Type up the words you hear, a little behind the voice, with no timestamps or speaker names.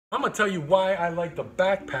I'm gonna tell you why I like the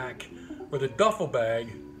backpack or the duffel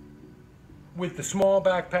bag with the small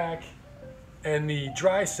backpack and the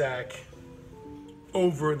dry sack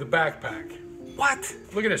over the backpack. What?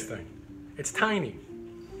 Look at this thing. It's tiny.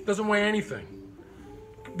 Doesn't weigh anything.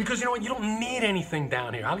 Because you know what? You don't need anything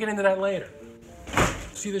down here. I'll get into that later.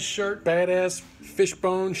 See this shirt? Badass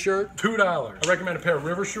fishbone shirt? $2. I recommend a pair of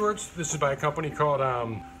river shorts. This is by a company called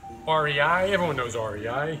REI. Everyone knows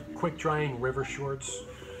REI. Quick drying river shorts.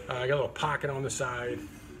 I got a little pocket on the side.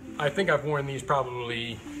 I think I've worn these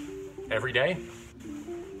probably every day.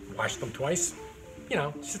 Washed them twice. You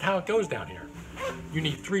know, it's just how it goes down here. You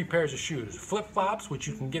need 3 pairs of shoes. Flip-flops, which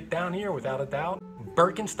you can get down here without a doubt.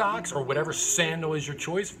 Birkenstocks, or whatever sandal is your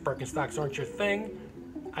choice. If Birkenstocks aren't your thing,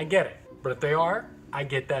 I get it. But if they are, I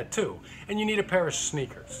get that too. And you need a pair of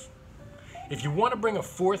sneakers. If you want to bring a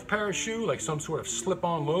 4th pair of shoe, like some sort of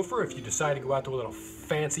slip-on loafer, if you decide to go out to a little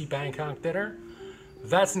fancy Bangkok dinner,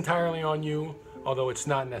 that's entirely on you, although it's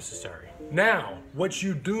not necessary. Now, what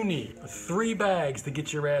you do need, 3 bags to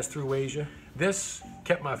get your ass through Asia. This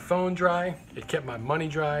kept my phone dry, it kept my money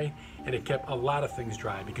dry, and it kept a lot of things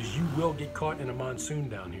dry because you will get caught in a monsoon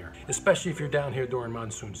down here, especially if you're down here during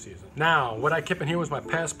monsoon season. Now, what I kept in here was my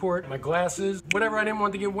passport, my glasses, whatever I didn't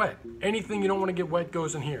want to get wet. Anything you don't want to get wet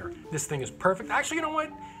goes in here. This thing is perfect. Actually, you know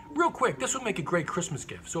what? Real quick, this would make a great Christmas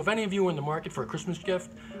gift. So if any of you are in the market for a Christmas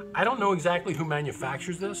gift, I don't know exactly who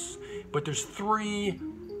manufactures this, but there's 3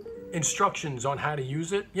 instructions on how to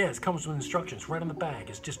use it. Yeah, it comes with instructions right on the bag.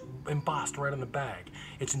 It's just embossed right on the bag.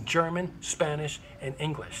 It's in German, Spanish, and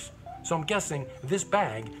English. So I'm guessing this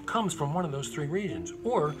bag comes from one of those 3 regions,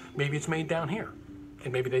 or maybe it's made down here.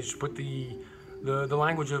 And maybe they just put the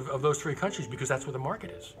language of those 3 countries because that's where the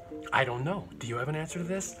market is. I don't know. Do you have an answer to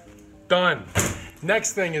this? Done.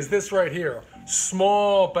 Next thing is this right here.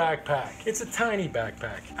 Small backpack. It's a tiny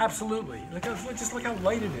backpack. Absolutely. Just look how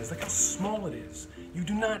light it is. Look how small it is. You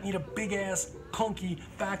do not need a big ass clunky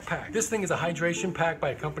backpack. This thing is a hydration pack by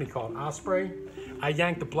a company called Osprey. I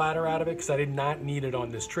yanked the bladder out of it because I did not need it on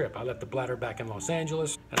this trip. I left the bladder back in Los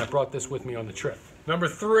Angeles and I brought this with me on the trip. Number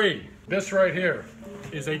 3, this right here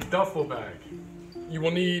is a duffel bag. You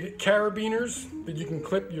will need carabiners that you can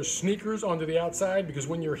clip your sneakers onto the outside because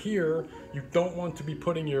when you're here, you don't want to be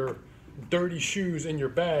putting your dirty shoes in your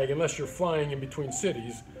bag unless you're flying in between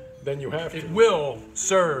cities, then you have to. It will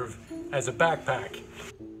serve as a backpack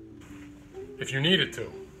if you need it to.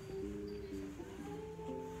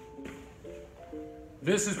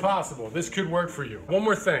 This is possible. This could work for you. One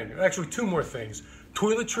more thing, actually 2 more things.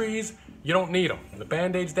 Toiletries, you don't need them. The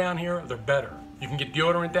Band-Aids down here, they're better. You can get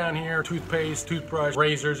deodorant down here, toothpaste, toothbrush,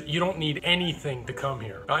 razors. You don't need anything to come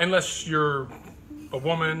here. Unless you're a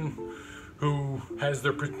woman who has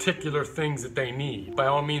their particular things that they need. By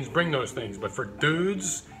all means, bring those things. But for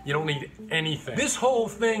dudes, you don't need anything. This whole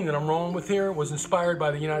thing that I'm rolling with here was inspired by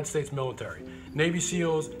the United States military. Navy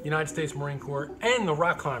SEALs, United States Marine Corps, and the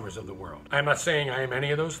rock climbers of the world. I'm not saying I am any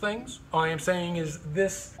of those things. All I am saying is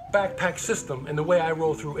this backpack system and the way I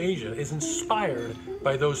roll through Asia is inspired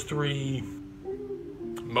by those 3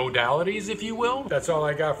 modalities, if you will. That's all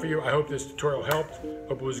I got for you. I hope this tutorial helped.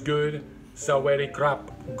 Hope it was good. Saweri krap.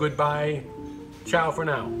 Goodbye. Ciao for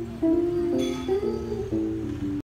now.